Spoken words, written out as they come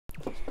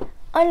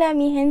Hola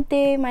mi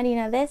gente,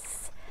 Marina des.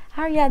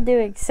 How are y'all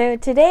doing? So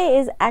today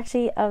is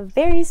actually a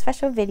very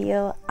special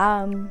video.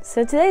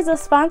 So today's a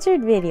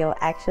sponsored video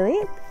actually.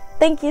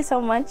 Thank you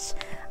so much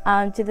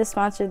to the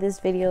sponsor of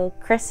this video,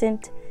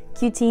 Crescent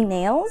Cutie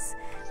Nails,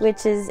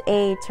 which is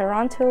a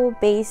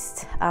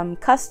Toronto-based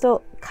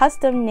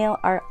custom nail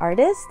art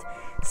artist.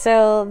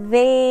 So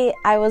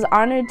I was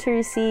honored to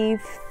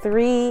receive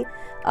 3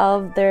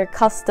 of their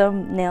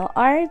custom nail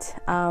art.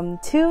 2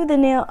 of the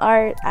nail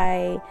art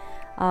I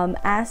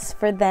asked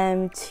for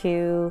them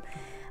to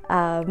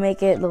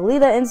make it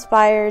Lolita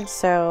inspired,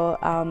 so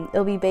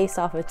it'll be based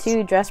off of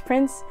 2 dress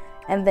prints,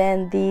 and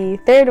then the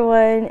 3rd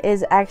one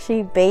is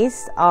actually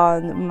based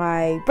on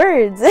my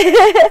birds.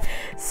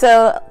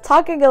 So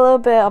talking a little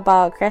bit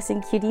about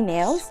Crescent Cutie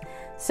Nails.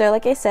 So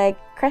like I said,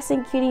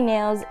 Crescent Cutie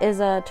Nails is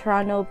a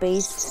Toronto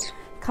based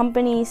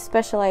company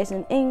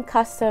specializing in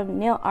custom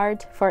nail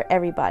art for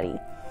everybody.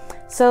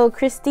 So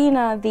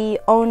Christina, the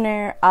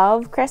owner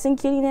of Crescent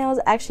Cutie Nails,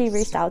 actually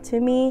reached out to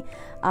me.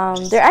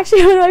 They're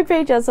actually on my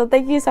Patreon, so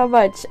thank you so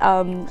much.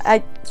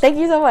 Thank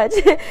you so much.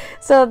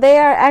 So they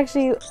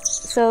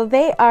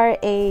are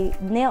a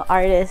nail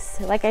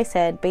artist, like I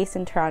said, based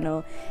in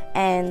Toronto,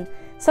 and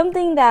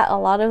something that a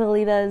lot of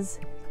Lolitas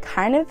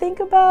kind of think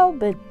about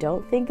but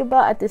don't think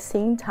about at the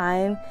same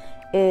time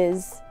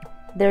is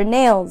their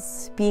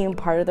nails being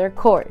part of their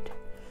cord.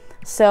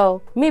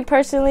 So me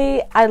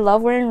personally, I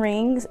love wearing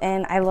rings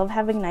and I love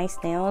having nice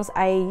nails.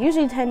 I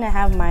usually tend to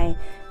have my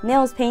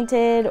nails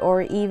painted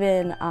or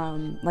even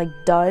like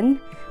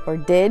done or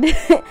did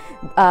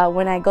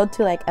when I go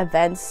to like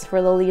events for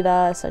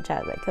Lolita, such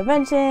as like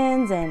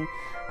conventions and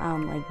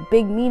like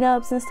big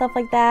meetups and stuff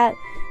like that.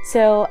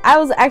 So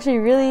I'm actually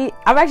really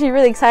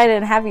excited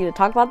and happy to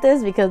talk about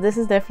this, because this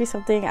is definitely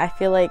something I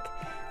feel like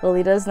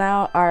Lolitas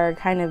now are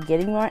kind of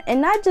getting more, and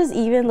not just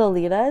even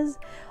Lolitas.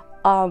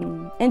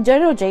 In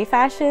general, J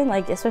fashion,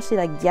 like especially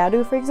like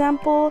Gyaru for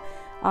example,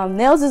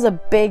 nails is a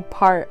big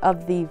part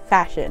of the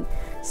fashion.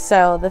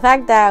 So the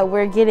fact that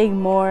we're getting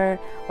more,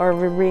 or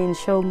we're being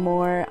shown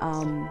more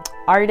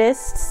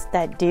artists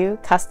that do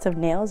custom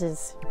nails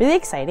is really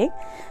exciting.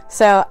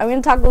 So I'm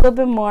going to talk a little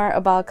bit more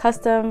about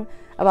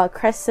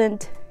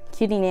Crescent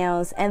Cutie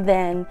Nails, and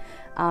then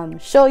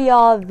show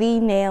y'all the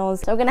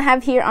nails. So I'm going to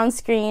have here on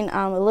screen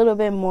a little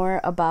bit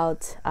more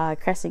about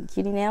Crescent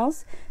Cutie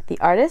Nails, the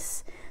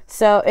artist.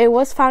 So it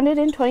was founded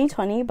in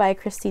 2020 by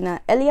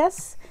Christina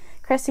Elias.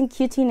 Crescent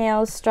Cutie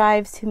Nails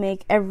strives to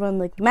make everyone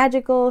look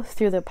magical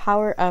through the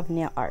power of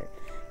nail art.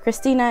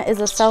 Christina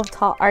is a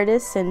self-taught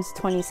artist since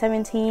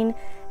 2017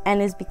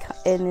 and is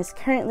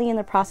currently in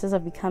the process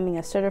of becoming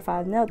a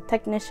certified nail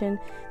technician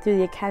through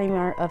the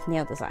Academy of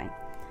Nail Design.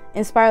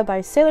 Inspired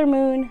by Sailor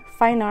Moon,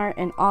 fine art,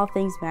 and all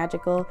things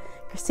magical,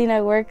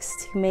 Christina works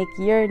to make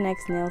your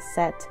next nail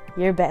set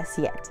your best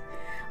yet.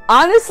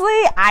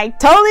 Honestly, I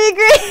totally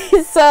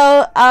agree.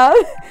 So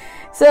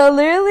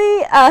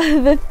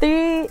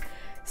literally,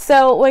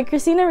 so when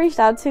Christina reached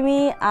out to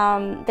me,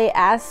 they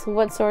asked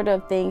what sort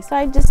of things. So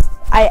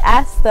I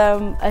asked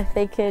them if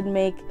they could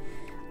make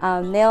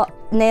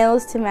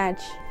nails to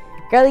match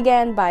Girly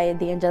Gang by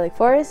the Angelic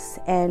Forest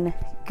and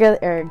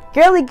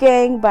Girly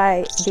Gang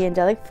by the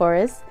Angelic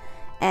Forest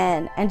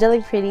and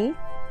Angelic Pretty,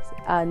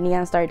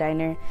 Neon Star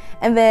Diner.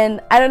 And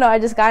then I don't know, I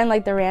just got in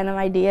like the random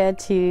idea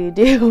to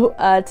do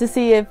to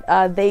see if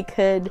they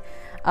could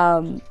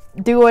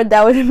do one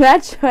that would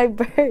match my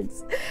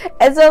birds,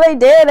 and so they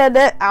did,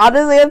 and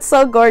honestly it's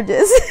so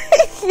gorgeous.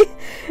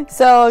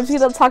 So I'm just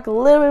gonna talk a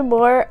little bit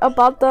more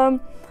about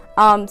them.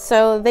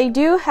 So they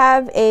do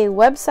have a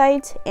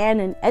website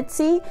and an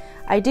Etsy.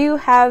 I do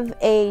have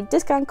a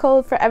discount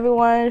code for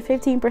everyone,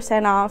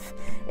 15% off.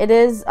 It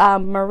is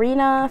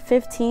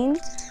Marina15.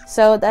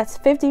 So that's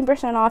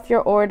 15% off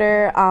your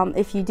order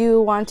if you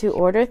do want to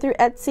order through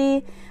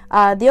Etsy.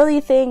 The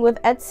only thing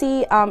with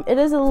Etsy, it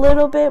is a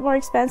little bit more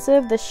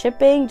expensive, the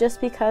shipping,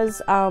 just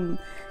because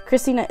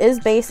Christina is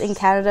based in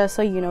Canada,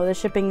 so you know the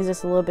shipping is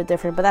just a little bit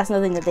different, but that's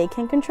nothing that they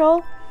can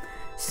control.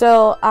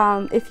 So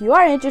if you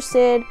are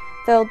interested,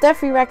 they'll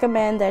definitely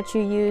recommend that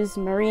you use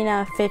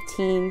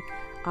Marina15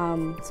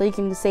 so you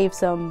can save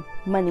some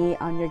money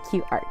on your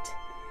cute art.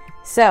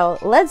 So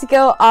let's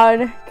go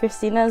on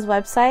Christina's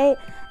website.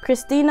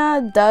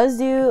 Christina does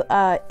do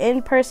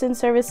in-person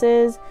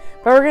services,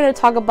 but we're going to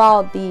talk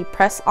about the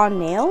press-on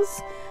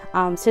nails,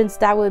 since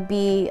that would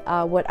be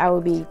what I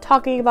would be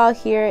talking about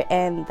here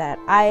and that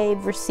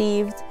I've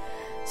received.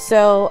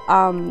 So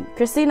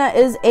Christina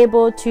is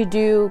able to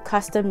do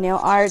custom nail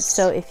art,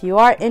 so if you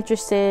are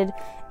interested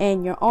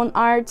in your own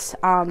art,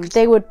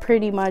 they would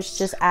pretty much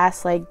just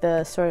ask like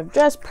the sort of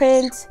dress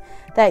print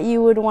that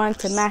you would want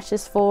to match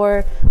this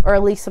for, or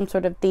at least some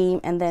sort of theme,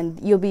 and then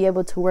you'll be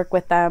able to work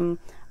with them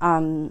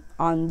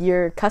on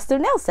your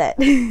custom nail set.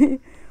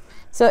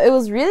 So it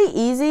was really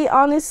easy,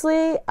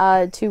 honestly,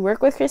 to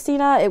work with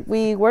Christina.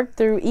 We worked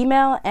through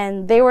email,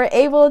 and they were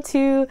able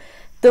to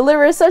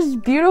deliver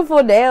such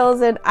beautiful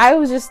nails, and I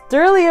was just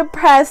thoroughly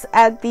impressed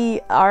at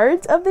the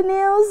art of the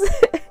nails.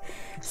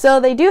 So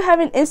they do have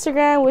an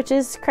Instagram, which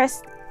is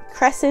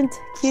Crescent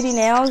Cutie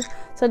Nails.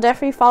 So So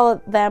definitely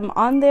follow them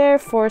on there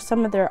for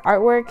some of their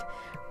artwork.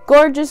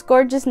 Gorgeous,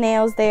 gorgeous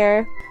nails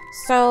there.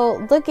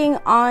 So looking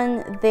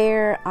on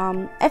their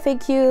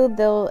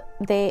FAQ,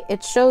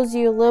 it shows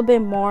you a little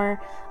bit more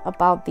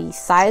about the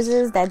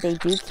sizes that they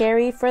do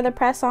carry for the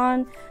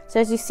press-on. So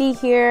as you see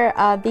here,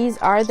 these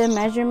are the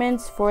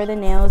measurements for the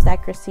nails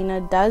that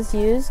Christina does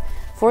use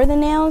for the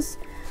nails.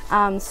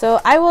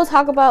 So I will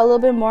talk about a little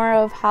bit more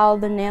of how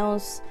the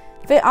nails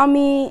fit on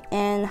me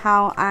and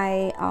how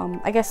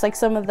I guess like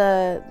some of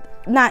the,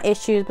 not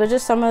issues, but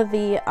just some of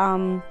the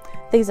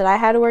things that I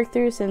had to work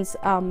through, since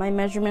my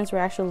measurements were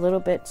actually a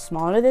little bit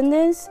smaller than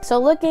this. So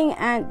looking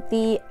at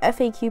the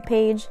FAQ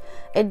page,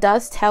 it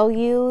does tell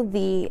you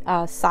the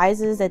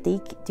sizes that they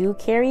do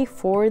carry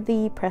for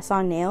the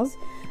press-on nails.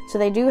 So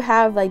they do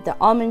have like the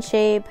almond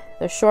shape,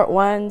 the short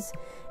ones,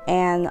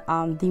 and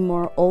the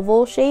more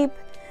oval shape.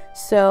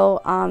 So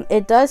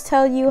it does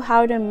tell you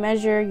how to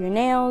measure your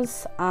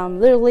nails.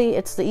 Literally,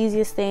 it's the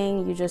easiest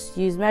thing. You just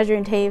use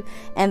measuring tape,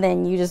 and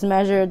then you just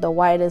measure the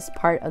widest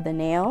part of the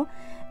nail,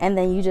 and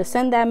then you just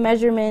send that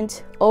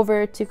measurement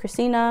over to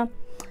Christina.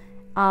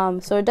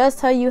 So it does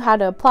tell you how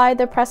to apply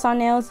the press-on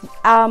nails.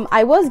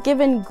 I was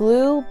given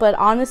glue, but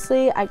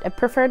honestly, I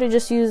prefer to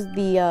just use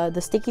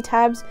the sticky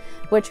tabs,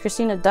 which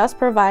Christina does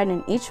provide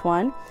in each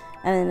one.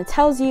 And then it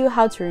tells you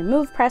how to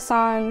remove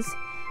press-ons,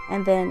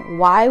 and then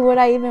why would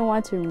I even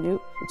want to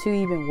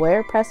even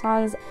wear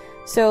press-ons.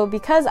 So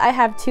because I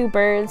have two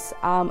birds,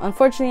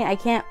 unfortunately I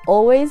can't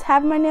always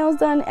have my nails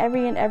done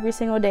every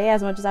single day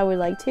as much as I would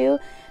like to.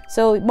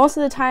 So most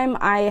of the time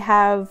I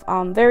have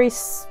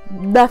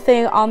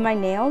nothing on my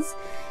nails,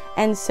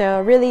 and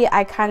so really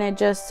I kind of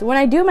just, when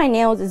I do my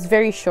nails, it's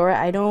very short.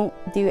 I don't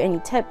do any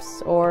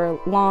tips or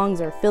longs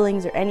or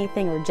fillings or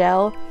anything or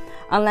gel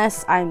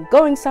unless I'm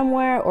going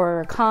somewhere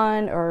or a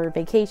con or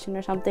vacation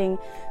or something.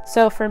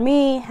 So for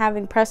me,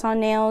 having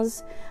press-on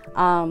nails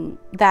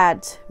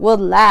that will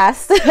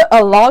last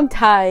a long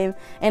time,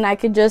 and I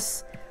could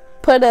just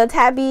put a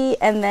tabby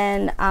and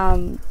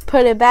then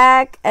put it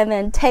back and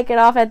then take it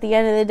off at the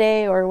end of the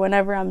day or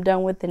whenever I'm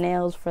done with the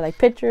nails for like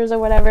pictures or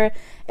whatever,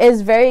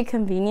 is very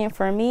convenient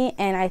for me,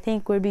 and I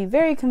think would be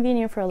very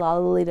convenient for a lot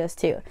of Lolitas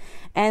too.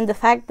 And the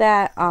fact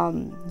that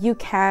you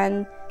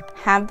can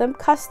have them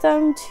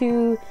custom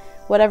to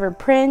whatever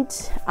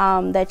print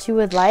that you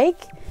would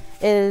like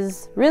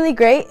is really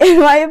great in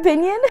my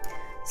opinion.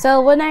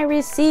 So when I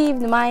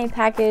received my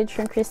package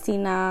from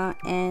Christina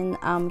and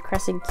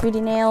Crescent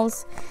Cutie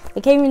Nails,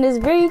 it came in this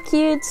very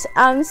cute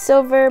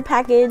silver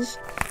package.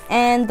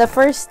 And the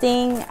first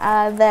thing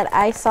that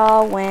I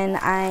saw when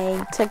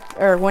I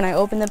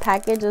opened the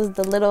package was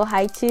the little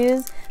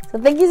haikus. So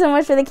thank you so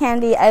much for the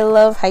candy. I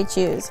love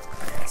haikus.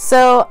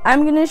 So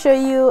I'm gonna show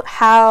you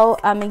how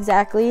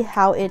exactly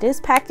how it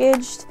is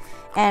packaged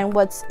and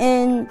what's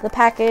in the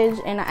package,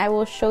 and I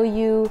will show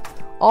you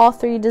all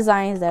three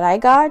designs that I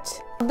got.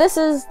 This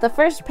is the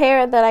first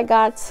pair that I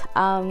got.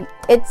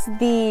 It's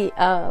the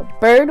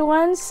bird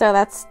one, so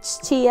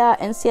that's Chia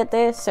and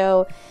Siete.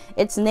 So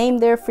it's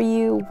named there for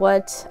you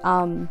what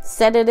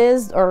set it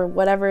is or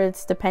whatever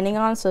it's depending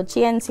on. So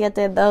Chia and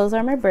Siete, those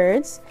are my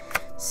birds.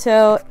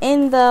 So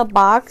in the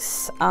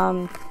box,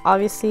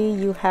 obviously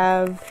you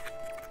have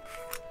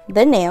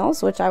the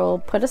nails, which I will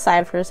put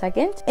aside for a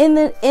second. In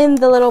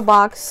the little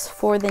box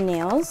for the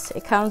nails,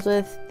 it comes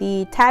with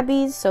the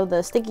tabbies, so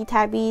the sticky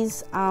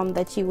tabbies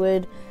that you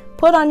would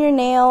put on your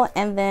nail,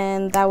 and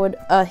then that would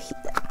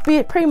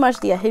be pretty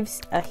much the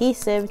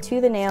adhesive to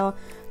the nail.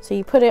 So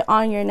you put it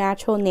on your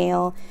natural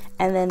nail,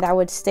 and then that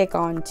would stick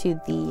on to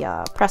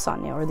the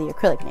press-on nail or the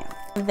acrylic nail.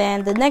 And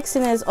then the next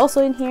thing is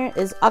also in here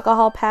is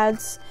alcohol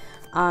pads.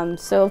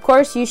 So of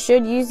course you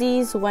should use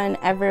these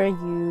whenever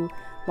you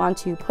want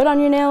to put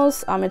on your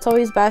nails. It's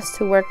always best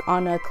to work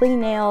on a clean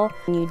nail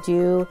when you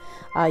do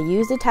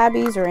use the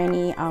tabbies or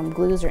any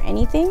glues or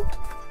anything.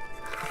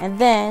 And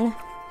then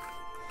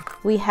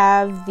we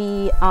have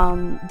the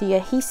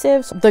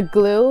adhesives, the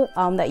glue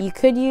that you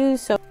could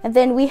use. So, and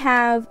then we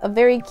have a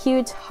very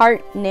cute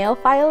heart nail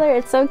filer.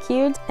 It's so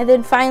cute. And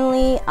then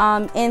finally,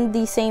 in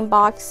the same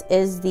box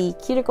is the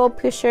cuticle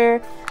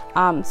pusher.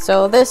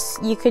 So this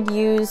you could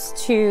use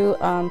to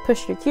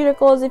push your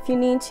cuticles if you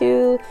need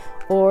to,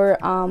 or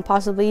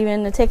possibly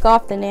even to take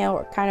off the nail,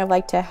 or kind of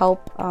like to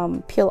help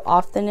peel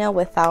off the nail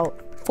without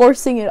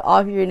forcing it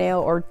off your nail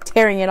or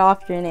tearing it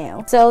off your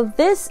nail. So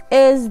this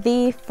is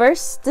the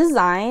first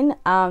design.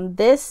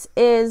 This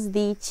is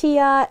the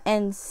Chia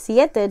and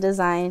Siete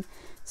design.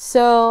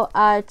 So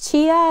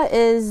Chia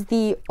is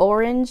the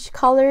orange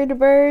colored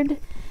bird,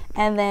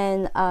 and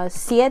then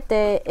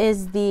Siete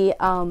is the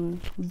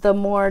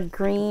more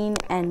green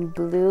and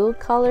blue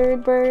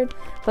colored bird.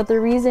 But the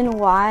reason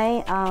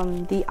why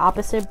the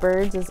opposite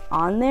birds is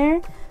on there,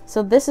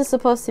 so this is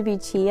supposed to be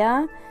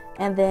Chia,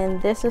 and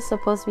then this is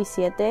supposed to be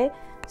Siete.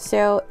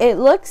 So it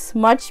looks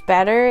much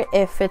better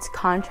if it's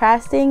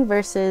contrasting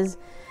versus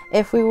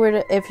if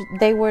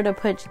they were to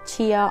put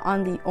Chia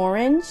on the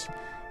orange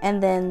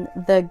and then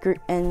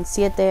and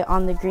Siete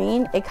on the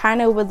green. It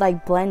kind of would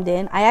like blend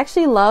in. I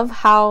actually love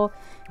how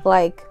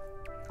like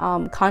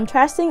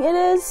contrasting it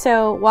is.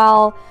 So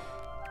while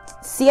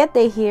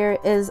Siete here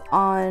is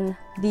on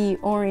the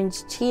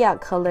orange Chia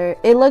color,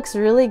 it looks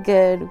really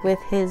good with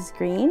his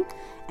green.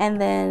 And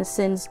then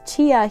since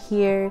Chia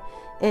here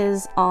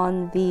is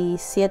on the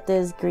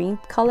Siete's green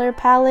color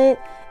palette,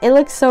 it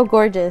looks so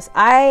gorgeous.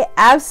 I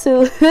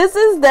absolutely, this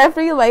is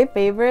definitely my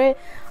favorite.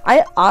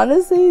 I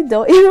honestly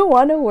don't even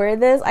want to wear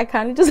this. I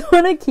kind of just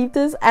want to keep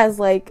this as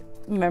like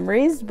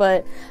memories,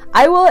 but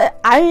I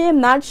am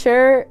not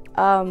sure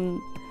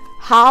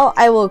how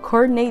I will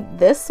coordinate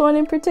this one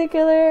in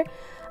particular.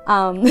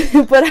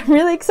 But I'm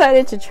really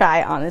excited to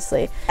try,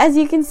 honestly. As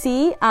you can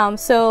see,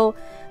 so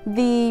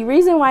the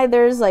reason why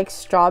there's like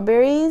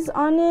strawberries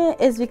on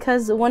it is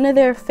because one of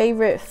their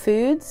favorite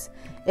foods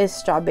is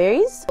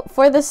strawberries.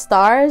 For the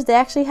stars, they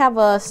actually have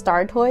a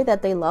star toy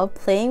that they love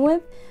playing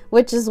with,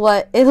 which is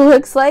what it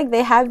looks like.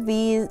 They have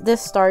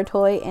this star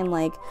toy in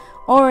like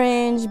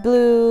orange,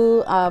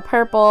 blue,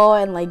 purple,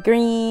 and like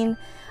green,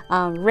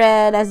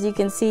 red, as you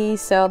can see.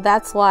 So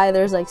that's why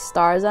there's like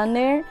stars on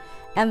there.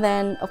 And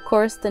then of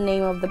course the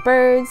name of the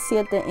birds,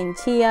 Siete and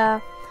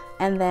Chia,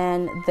 and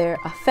then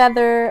a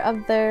feather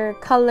of their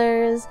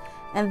colors,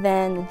 and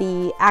then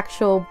the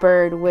actual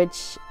bird,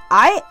 which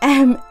I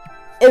am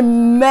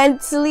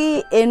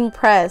immensely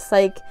impressed.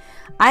 Like,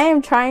 I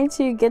am trying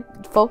to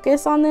get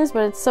focus on this,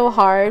 but it's so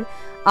hard.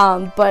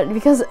 But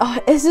because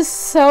it's just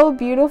so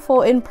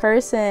beautiful in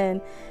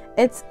person.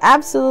 It's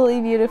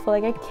absolutely beautiful.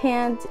 Like, I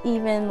can't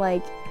even,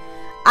 like,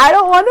 I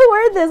don't want to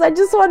wear this. I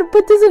just want to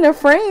put this in a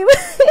frame.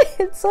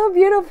 It's so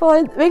beautiful.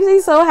 It makes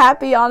me so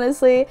happy,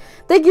 honestly.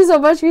 Thank you so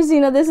much,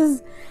 Christina. This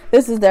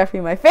is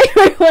definitely my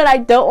favorite one. I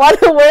don't want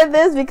to wear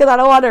this because I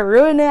don't want to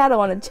ruin it. I don't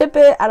want to chip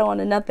it. I don't want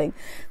to nothing.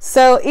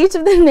 So each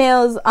of the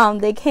nails,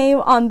 they came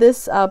on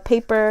this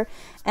paper,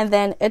 and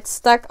then it's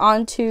stuck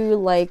onto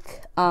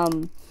like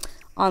on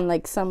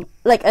like some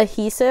like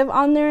adhesive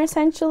on there,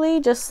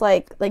 essentially, just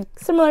like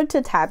similar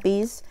to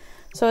tappies.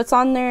 So it's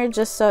on there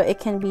just so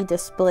it can be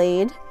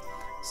displayed.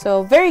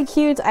 So very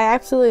cute. I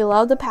absolutely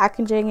love the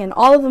packaging, and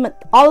all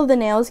of the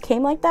nails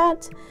came like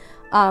that.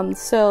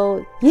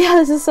 So yeah,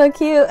 this is so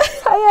cute.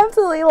 I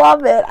absolutely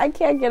love it. I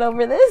can't get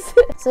over this.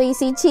 So you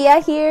see Chia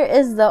here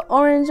is the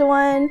orange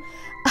one.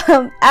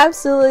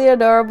 Absolutely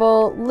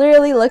adorable.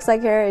 Literally looks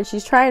like her, and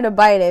she's trying to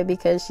bite it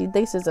because she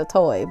thinks it's a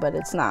toy, but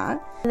it's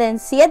not. And then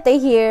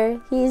Siete here,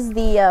 he's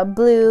the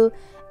blue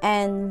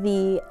and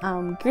the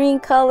green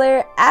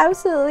color.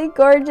 Absolutely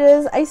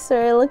gorgeous. I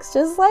swear it looks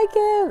just like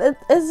him.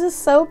 It's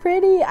just so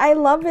pretty. I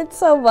love it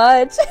so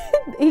much.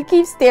 He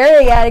keeps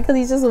staring at it because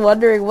he's just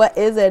wondering what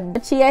is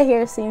it. Chia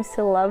here seems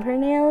to love her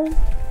nails.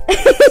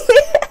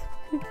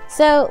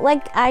 So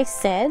like I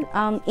said,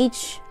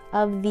 each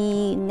of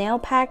the nail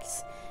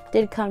packs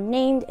did come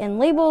named and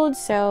labeled,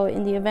 so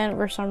in the event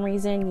for some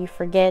reason you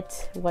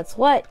forget what's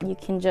what, you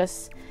can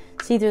just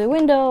see through the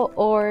window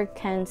or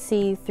can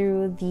see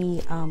through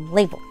the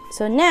label.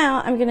 So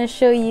now I'm gonna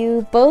show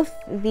you both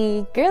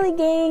the Girly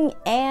Gang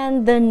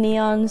and the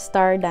Neon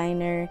Star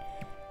Diner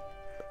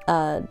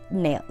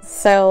nails.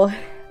 So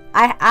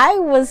I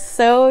was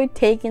so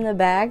taken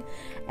aback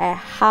at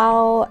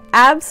how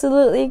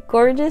absolutely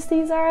gorgeous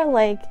these are.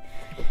 Like,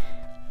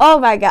 oh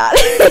my god.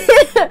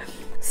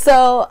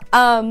 So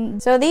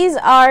these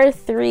are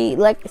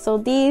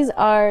these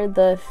are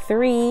the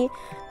three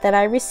that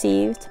I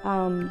received.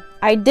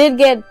 I did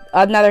get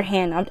another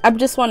hand. I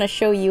just want to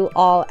show you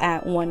all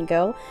at one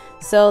go.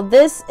 So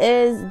this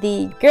is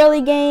the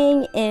Girly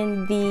Gang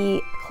in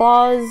the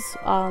claws,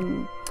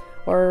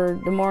 or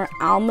the more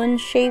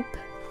almond shape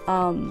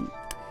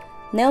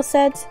nail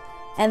set,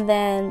 and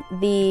then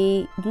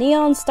the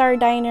Neon Star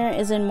Diner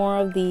is in more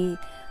of the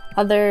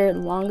other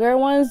longer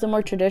ones, the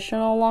more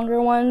traditional longer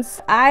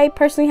ones. I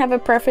personally have a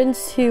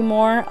preference to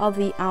more of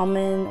the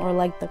almond or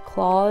like the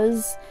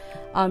claws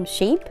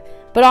shape.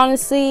 But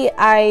honestly,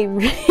 I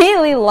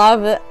really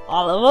love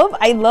all of them.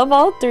 I love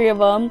all three of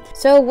them.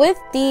 So with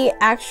the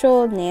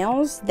actual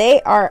nails, they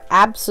are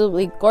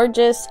absolutely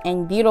gorgeous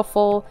and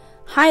beautiful.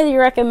 Highly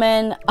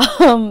recommend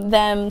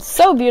them.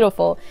 So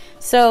beautiful.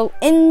 So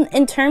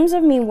in terms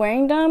of me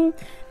wearing them,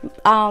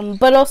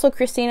 but also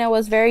Christina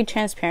was very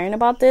transparent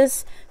about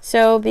this.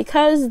 So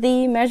because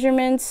the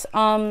measurements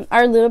are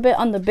a little bit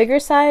on the bigger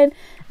side,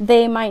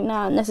 they might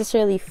not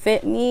necessarily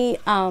fit me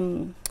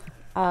to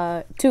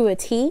a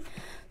T.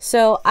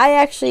 So I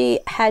actually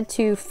had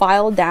to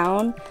file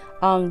down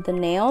the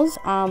nails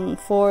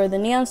for the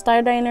Neon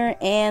Star Diner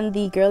and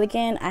the Girly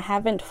Gang. I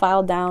haven't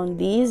filed down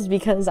these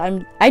because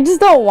I just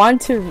don't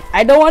want to.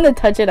 I don't want to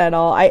touch it at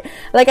all.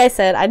 Like I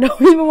said, I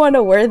don't even want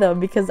to wear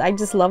them because I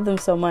just love them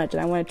so much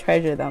and I want to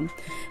treasure them.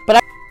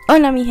 But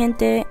Hola mi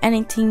gente,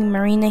 anything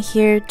Marina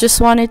here.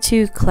 Just wanted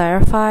to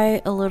clarify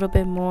a little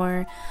bit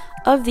more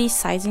of these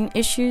sizing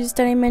issues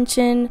that I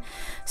mentioned.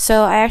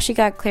 So I actually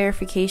got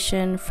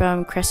clarification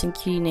from Crescent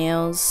Cutie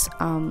Nails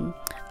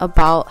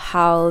about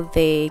how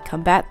they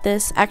combat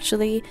this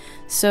actually.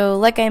 So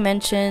like I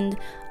mentioned,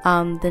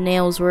 the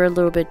nails were a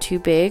little bit too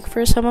big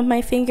for some of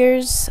my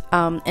fingers,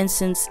 and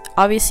since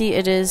obviously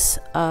it is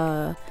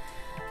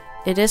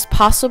it is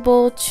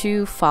possible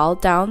to file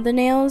down the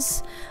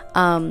nails.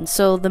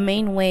 So the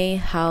main way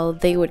how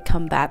they would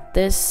combat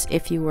this,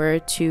 if you were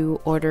to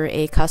order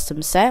a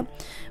custom set,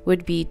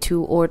 would be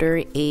to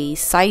order a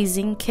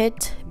sizing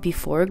kit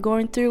before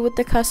going through with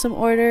the custom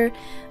order.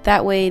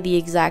 That way the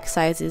exact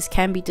sizes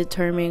can be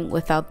determined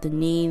without the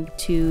need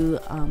to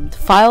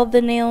file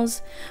the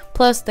nails.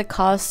 Plus the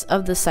cost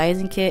of the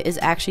sizing kit is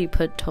actually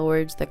put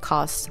towards the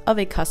cost of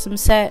a custom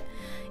set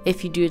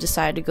if you do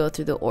decide to go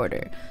through the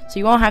order. So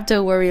you won't have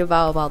to worry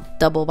about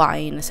double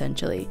buying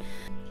essentially.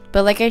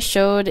 But like I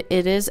showed,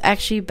 it is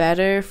actually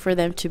better for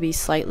them to be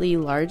slightly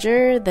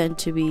larger than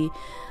to be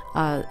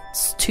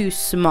too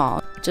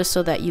small, just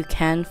so that you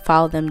can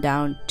file them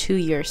down to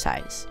your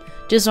size.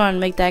 Just want to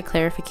make that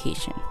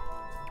clarification.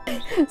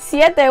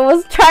 Siete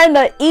was trying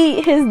to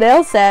eat his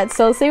nail set,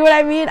 so see what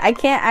I mean? I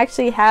can't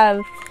actually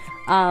have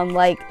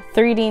like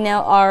 3D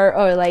nail art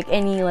or like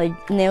any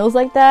like nails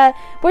like that,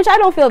 which I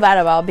don't feel bad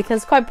about,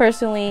 because quite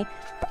personally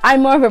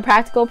I'm more of a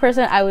practical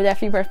person. I would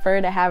definitely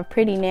prefer to have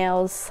pretty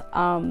nails,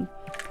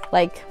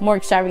 like more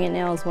extravagant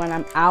nails when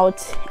I'm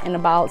out and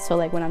about, so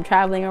like when I'm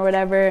traveling or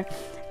whatever.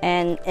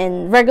 And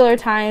in regular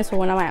times, so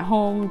when I'm at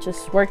home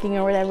just working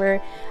or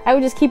whatever, I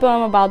would just keep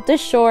them about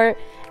this short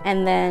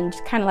and then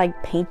just kind of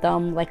like paint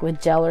them like with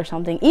gel or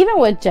something. Even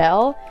with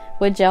gel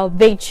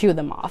they chew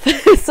them off.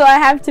 So I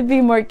have to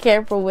be more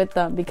careful with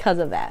them because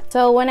of that.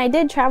 So when I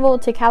did travel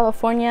to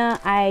California,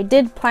 I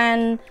did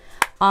plan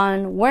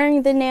on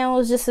wearing the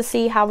nails just to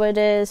see how it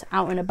is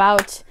out and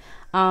about.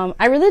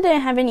 I really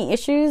didn't have any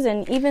issues,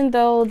 and even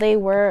though they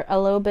were a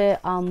little bit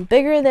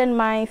bigger than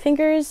my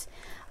fingers,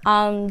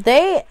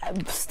 they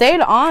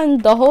stayed on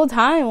the whole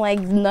time.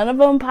 Like none of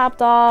them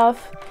popped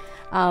off.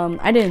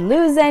 I didn't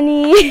lose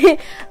any.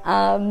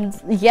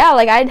 Yeah,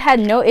 like I had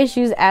no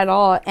issues at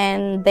all,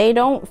 and they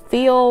don't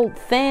feel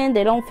thin,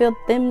 they don't feel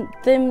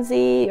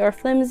flimsy.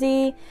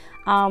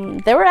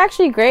 They were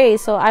actually great,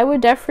 so I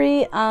would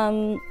definitely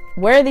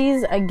wear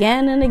these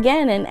again and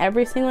again, and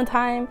every single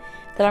time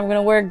that I'm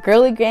gonna wear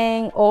Girly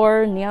Gang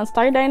or Neon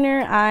Star Diner,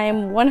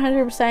 I'm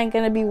 100%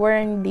 gonna be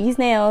wearing these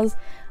nails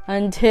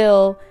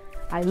until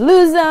I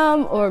lose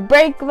them or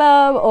break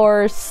them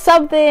or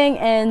something.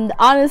 And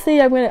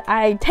honestly,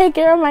 I take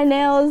care of my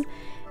nails,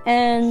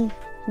 and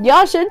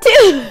y'all should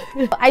too.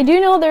 I do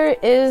know there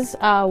is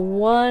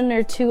one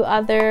or two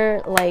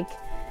other like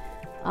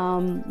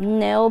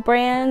nail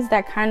brands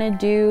that kind of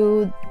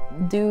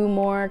do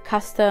more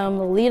custom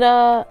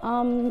Lolita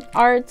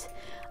art.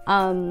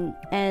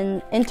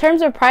 And in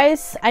terms of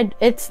price,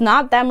 it's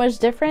not that much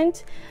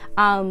different.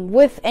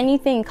 With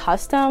anything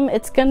custom,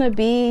 it's gonna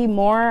be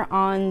more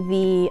on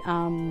the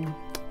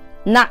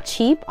not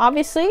cheap,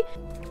 obviously.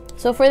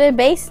 So for the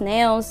base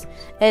nails,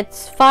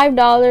 it's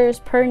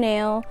 $5 per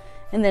nail,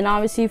 and then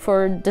obviously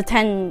for the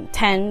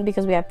 10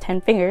 because we have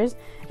 10 fingers,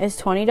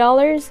 it's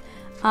 $20.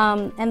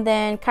 And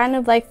then kind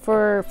of like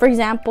for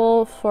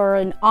example, for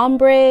an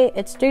ombre,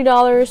 it's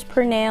 $3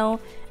 per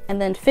nail,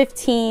 and then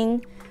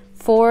 $15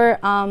 for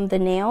the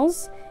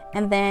nails.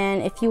 And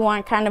then if you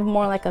want kind of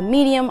more like a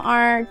medium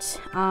art,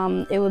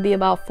 it would be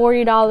about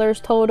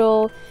 $40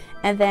 total.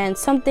 And then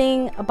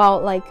something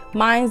about like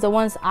mine's, the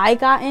ones I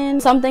got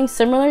in, something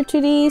similar to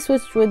these,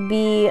 which would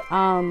be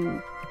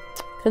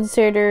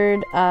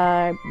considered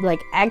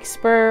like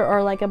expert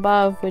or like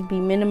above, would be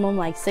minimum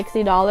like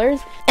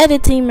 $60.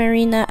 Editing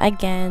Marina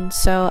again,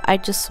 so I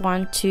just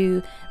want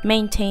to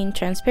maintain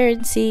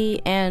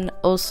transparency and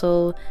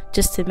also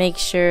just to make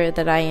sure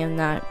that I am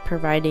not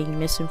providing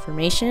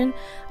misinformation.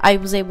 I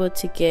was able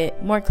to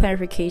get more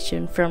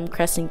clarification from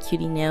Crescent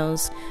Cutie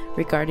Nails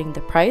regarding the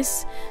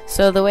price.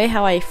 So the way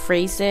how I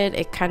phrased it,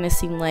 it kind of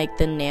seemed like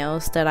the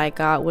nails that I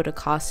got would have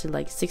costed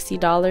like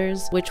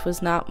 $60, which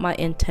was not my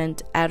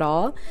intent at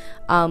all.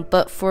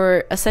 But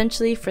for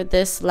essentially for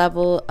this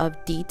level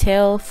of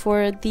detail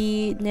for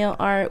the nail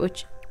art,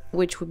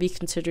 which would be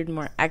considered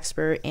more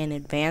expert and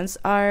advanced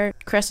art,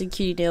 Crescent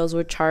Cutie Nails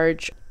would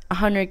charge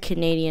 100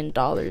 Canadian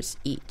dollars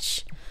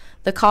each.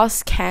 The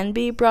cost can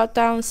be brought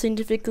down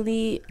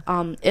significantly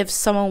if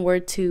someone were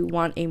to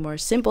want a more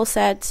simple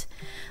set,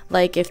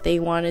 like if they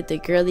wanted the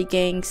Girly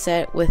Gang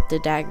set with the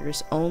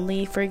daggers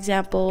only, for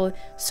example.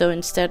 So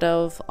instead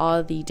of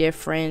all the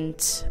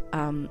different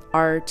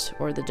art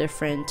or the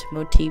different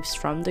motifs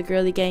from the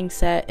Girly Gang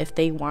set, if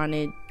they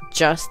wanted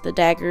just the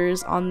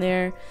daggers on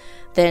there,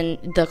 then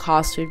the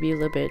cost would be a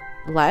little bit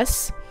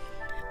less.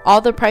 All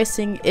the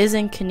pricing is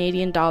in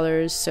Canadian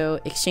dollars,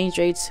 so exchange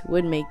rates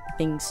would make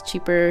things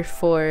cheaper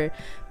for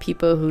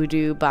people who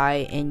do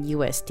buy in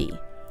USD.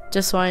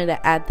 Just wanted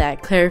to add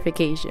that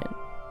clarification.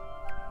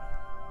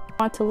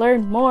 Want to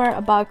learn more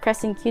about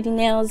Crescent Cutie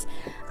Nails,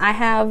 I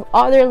have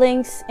all their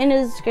links in the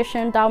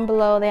description down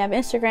below. They have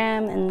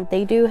Instagram, and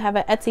they do have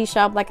an Etsy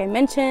shop like I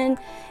mentioned,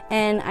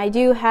 and I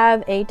do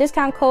have a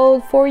discount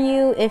code for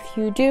you if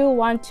you do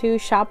want to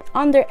shop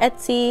on their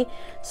Etsy.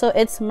 So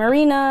it's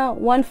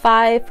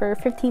Marina15 for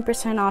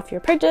 15% off your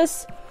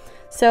purchase.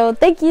 So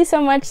thank you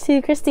so much to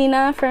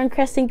Christina from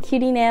Crescent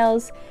Cutie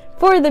Nails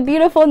for the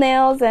beautiful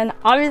nails. And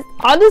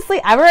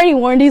honestly, I've already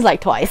worn these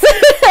like twice.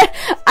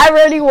 I've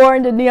already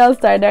worn the neon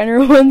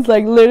eyeliner ones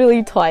like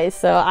literally twice,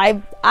 so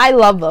I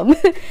love them.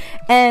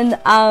 And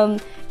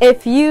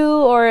if you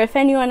or if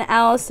anyone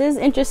else is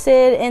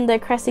interested in the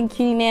Crescent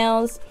Cutie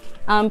Nails,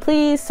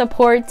 please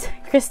support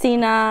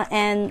Christina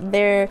and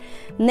their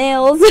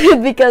nails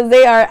because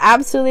they are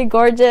absolutely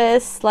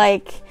gorgeous.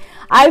 Like,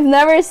 I've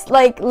never,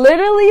 like,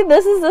 literally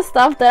this is the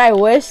stuff that I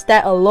wish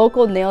that a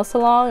local nail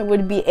salon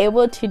would be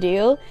able to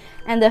do.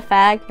 And the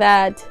fact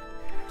that,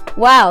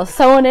 wow,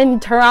 someone in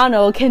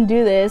Toronto can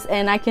do this,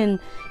 and I can,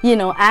 you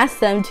know, ask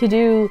them to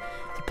do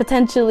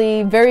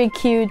potentially very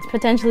cute,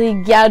 potentially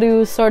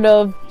gyaru sort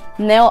of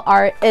nail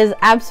art is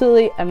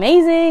absolutely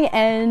amazing,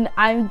 and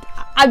I'm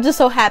just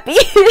so happy.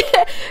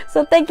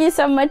 So thank you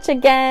so much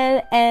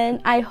again,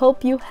 and I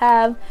hope you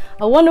have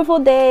a wonderful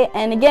day.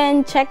 And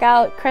again, check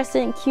out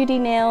Crescent Cutie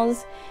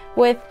Nails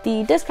with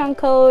the discount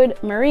code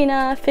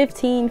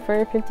Marina15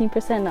 for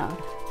 15% off.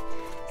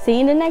 See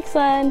you in the next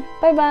one.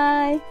 Bye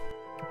bye.